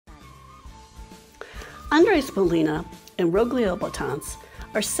Andres, Molina and Rogelio Botanz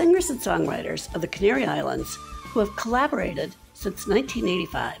are singers and songwriters of the Canary Islands who have collaborated since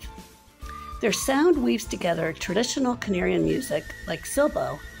 1985. Their sound weaves together traditional Canarian music like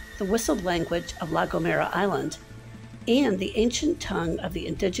Silbo, the whistled language of La Gomero Island, and the ancient tongue of the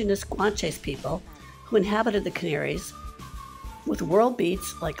indigenous Guanches people who inhabited the Canaries, with world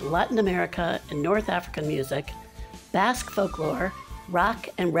beats like Latin America and North African music, Basque folklore, rock,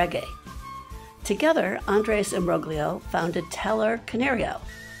 and reggae. Together, Andres and Rogelio founded Canario,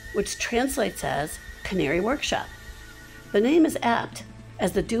 which translates as Canary Workshop. The name is apt,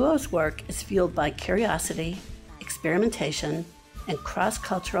 as the duo's work is fueled by curiosity, experimentation, and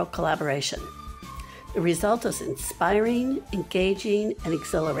cross-cultural collaboration. The result is inspiring, engaging, and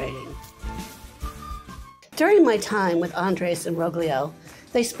exhilarating. During my time with Andres and Rogelio,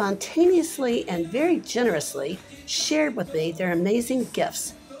 they spontaneously and very generously shared with me their amazing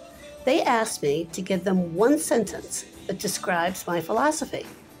gifts. They asked me to give them one sentence that describes my philosophy.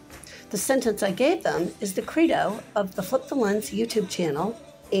 The sentence I gave them is the credo of the Flip the Lens YouTube channel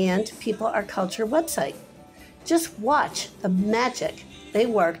and People Are Culture website. Just watch the magic they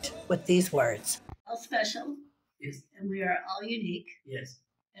worked with these words. All special. Yes. And we are all unique. Yes.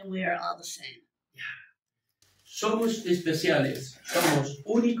 And we are all the same. Yeah. Somos especiales, somos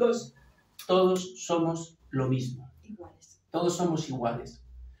únicos, todos somos lo mismo. Iguales. Todos somos iguales.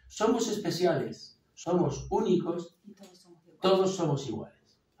 Somos especiales, somos únicos, todos somos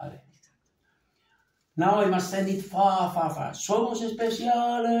iguales. Vale. Now I must send it far, far, far. Somos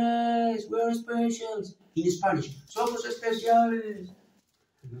especiales, we are specials. In Spanish, somos especiales.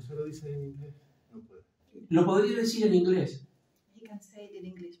 ¿No se lo dice en inglés? No puede. Lo podría decir en inglés. He can say it in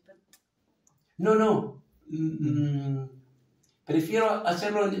English, but... No. Prefiero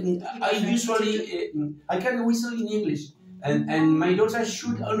hacerlo en... I can whistle in English. And my daughter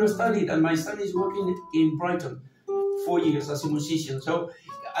should understand it. And my son is working in Brighton 4 years as a musician. So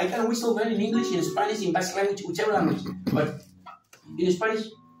I can whistle well in English, in Spanish, in Basque language, whichever language. But in Spanish,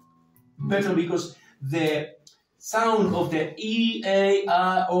 better because the sound of the E, A,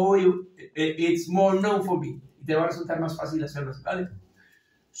 A, O, it's more known for me. Te va a resultar más fácil hacerlo, ¿vale?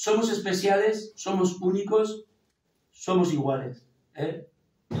 Somos especiales, somos únicos, somos iguales.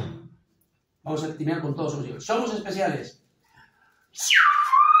 Vamos a terminar con todos somos iguales. Somos especiales.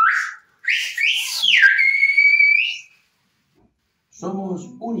 Somos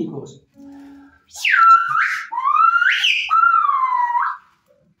únicos.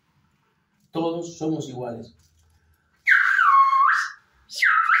 Todos somos iguales.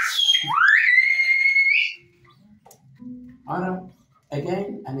 Ahora,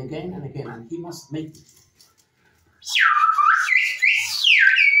 again and again and again, and he must make it.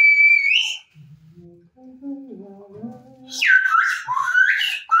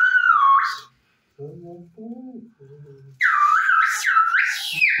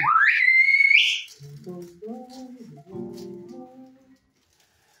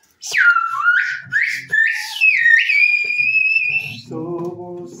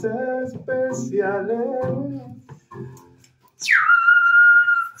 Somos especiales.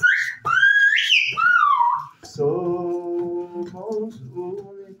 Somos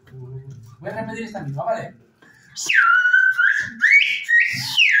únicos. Voy a repetir esta misma, ¿vale?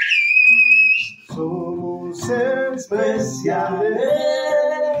 Somos especiales.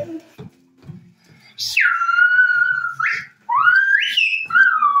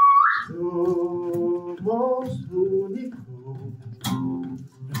 Somos únicos.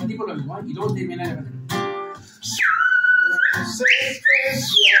 Repetimos lo mismo, ¿eh? Y luego terminar de repetir. Somos especiales.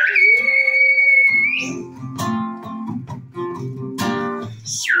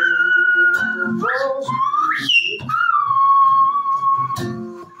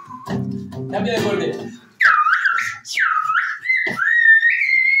 Cambia de acorde.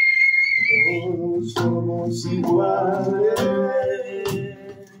 Todos somos iguales.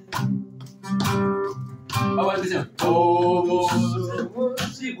 Vamos a empezar. Todos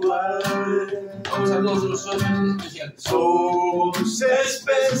somos iguales. Vamos a todos los somos especiales. Somos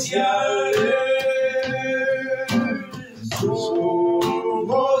especiales.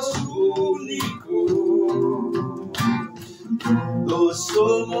 Somos únicos. Todos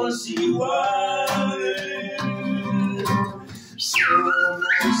somos iguales.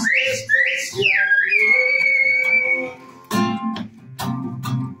 Somos especiales.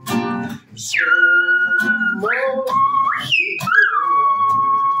 Somos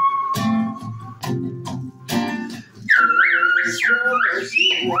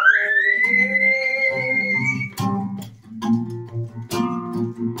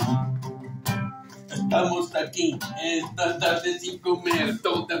Estamos aquí esta tarde sin comer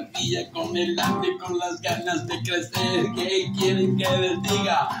todavía. pastilla, con el hambre, con las ganas de crecer. ¿Qué quieren que les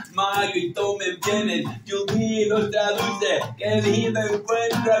diga? Mario y Tom me vienen, Dios mío, los traduce. Qué lindo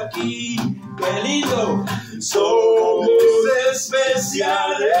encuentro aquí, qué lindo. Somos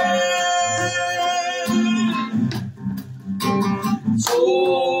especiales.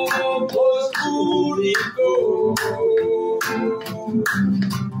 Somos únicos.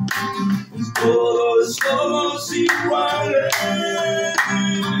 Todos somos iguales.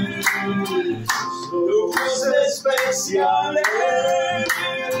 Somos especiales.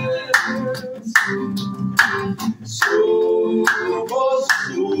 Somos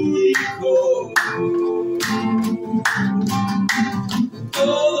únicos.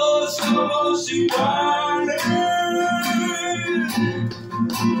 Todos somos iguales.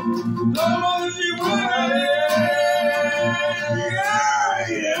 Somos iguales. Yeah,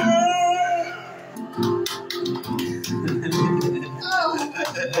 yeah.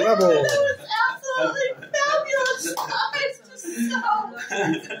 Bravo. That was absolutely fabulous. I was just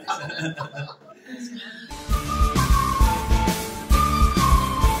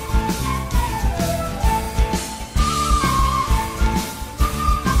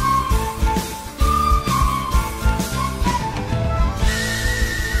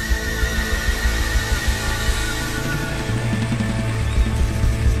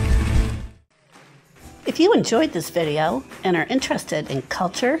If you enjoyed this video and are interested in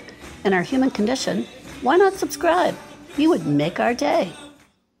culture and our human condition, why not subscribe? You would make our day.